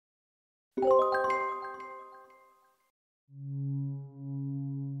My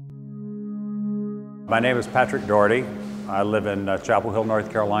name is Patrick Dougherty. I live in Chapel Hill, North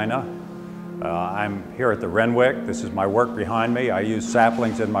Carolina. I'm here at the Renwick. This is my work behind me. I use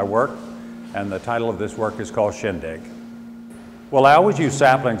saplings in my work, and the title of this work is called Shindig. Well, I always use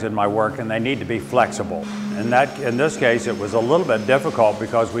saplings in my work, and they need to be flexible. In this case, it was a little bit difficult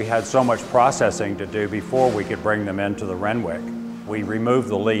because we had so much processing to do before we could bring them into the Renwick. We removed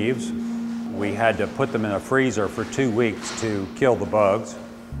the leaves. We had to put them in a freezer for 2 weeks to kill the bugs.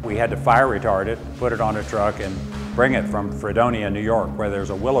 We had to fire retard it, put it on a truck, and bring it from Fredonia, New York, where there's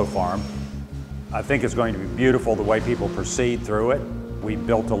a willow farm. I think it's going to be beautiful the way people proceed through it. We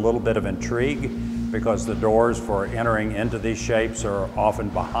built a little bit of intrigue because the doors for entering into these shapes are often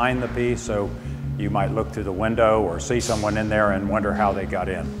behind the piece, so you might look through the window or see someone in there and wonder how they got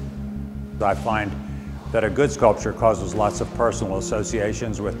in. I find that a good sculpture causes lots of personal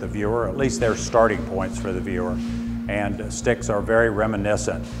associations with the viewer. At least they're starting points for the viewer. And sticks are very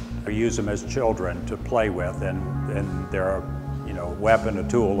reminiscent. We use them as children to play with, and they're a weapon, a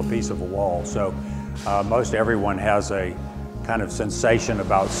tool, a piece of a wall. So most everyone has a kind of sensation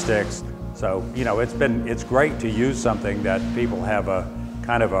about sticks. So it's great to use something that people have a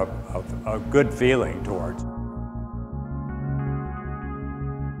kind of a good feeling towards.